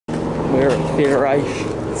Square at Federation.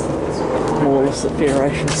 More or less at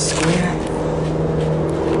Federation Square.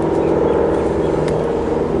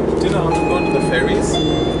 Do you know how to go to the ferries?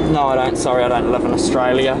 No, I don't. Sorry, I don't live in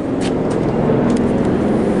Australia.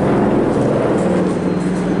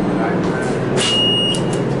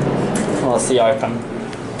 Oh, it's the Open.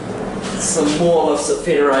 Some more lifts at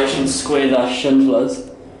Federation Square, the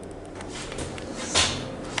Schindlers.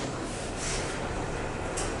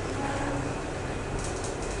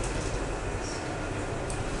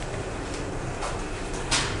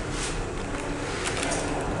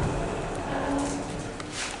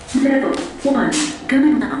 Level 1,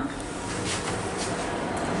 coming up.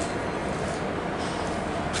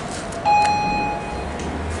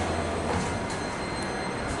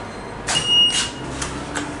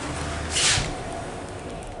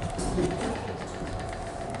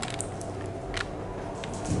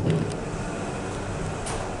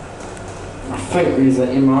 I think there's an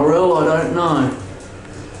MRL, I don't know.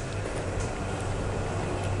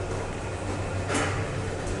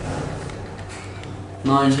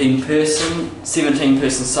 (19 person, 17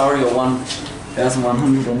 person, sorry, or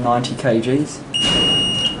 1,190 kgs.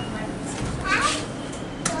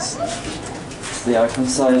 It's the Open,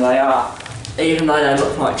 so they are, even though they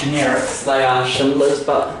look like generics, they are Schindlers,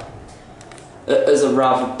 but it is a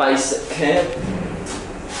rather basic cab.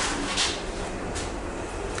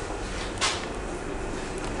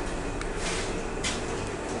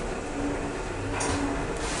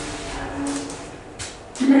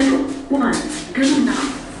 Level 1, coming up.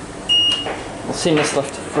 We'll send this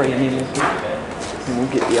lift to free anyway, and we'll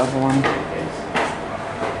get the other one.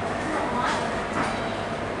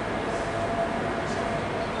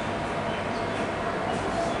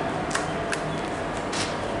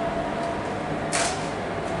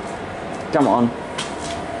 Come on.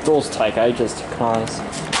 Doors take ages to close.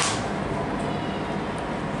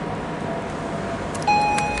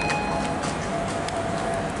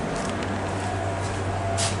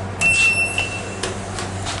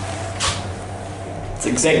 It's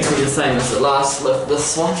exactly the same as the last lift.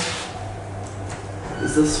 This one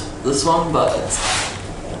is this one, but it's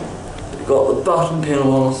got the button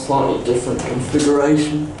panel on a slightly different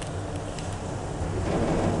configuration.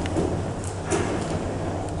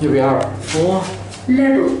 Here we are at 4.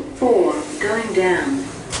 Level 4, going down.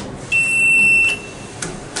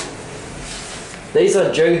 These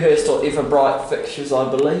are Dewhurst or Everbright fixtures, I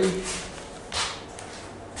believe.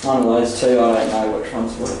 One of those two, I don't know which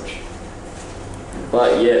one's which.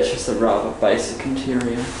 But yeah, it's just a rather basic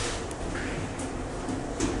interior.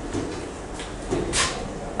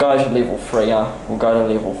 Go to level 3, we'll go to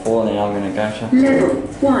level 4 and then I'm going to go to... Level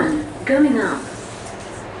 1, going up.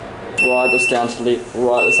 Ride this down to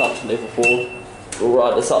write this up to level 4. We'll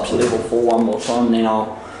ride this up to level 4 one more time and then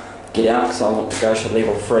I'll get out because I want to go to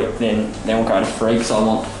level 3. Then we'll go to 3 because I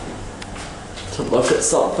want to look at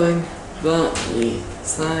something. But yeah,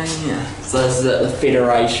 so yeah. So this is at the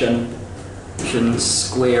Federation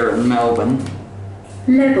Square in Melbourne.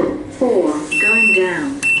 Level 4, going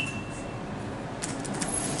down.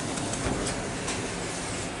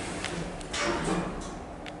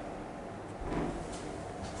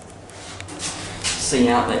 See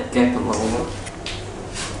out that gap a little bit.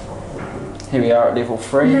 Here we are at level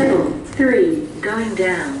 3. Level 3, going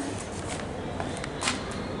down.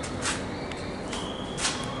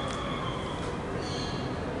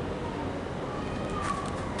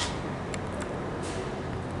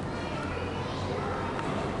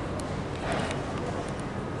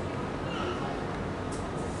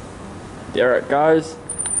 There it goes.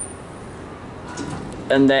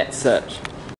 And that's it.